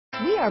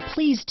We are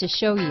pleased to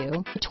show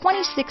you the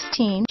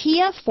 2016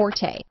 Kia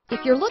Forte.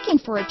 If you're looking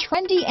for a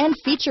trendy and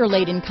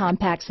feature-laden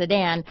compact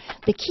sedan,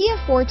 the Kia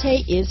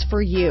Forte is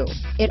for you.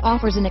 It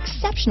offers an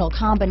exceptional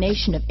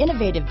combination of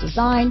innovative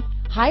design,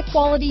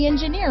 high-quality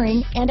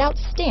engineering, and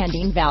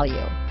outstanding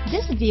value.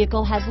 This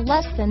vehicle has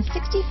less than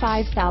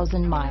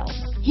 65,000 miles.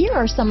 Here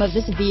are some of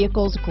this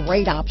vehicle's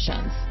great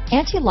options: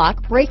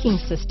 anti-lock braking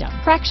system,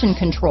 traction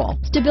control,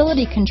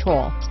 stability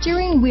control,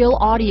 steering wheel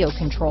audio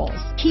controls,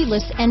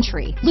 keyless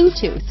entry,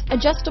 Bluetooth,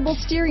 adjustable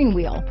steering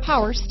wheel,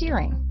 power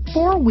steering,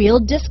 four-wheel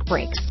disc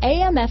brakes,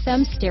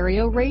 AM/FM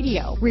stereo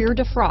radio, rear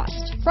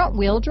defrost,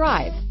 front-wheel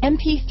drive,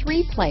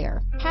 MP3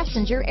 player,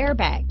 passenger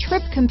airbag,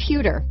 trip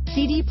computer,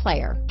 CD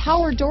player,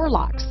 power door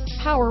locks,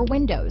 power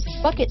windows,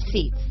 bucket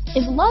seats.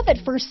 Is love at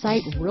first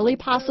sight really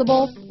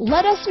possible?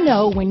 Let us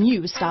know when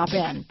you stop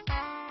in.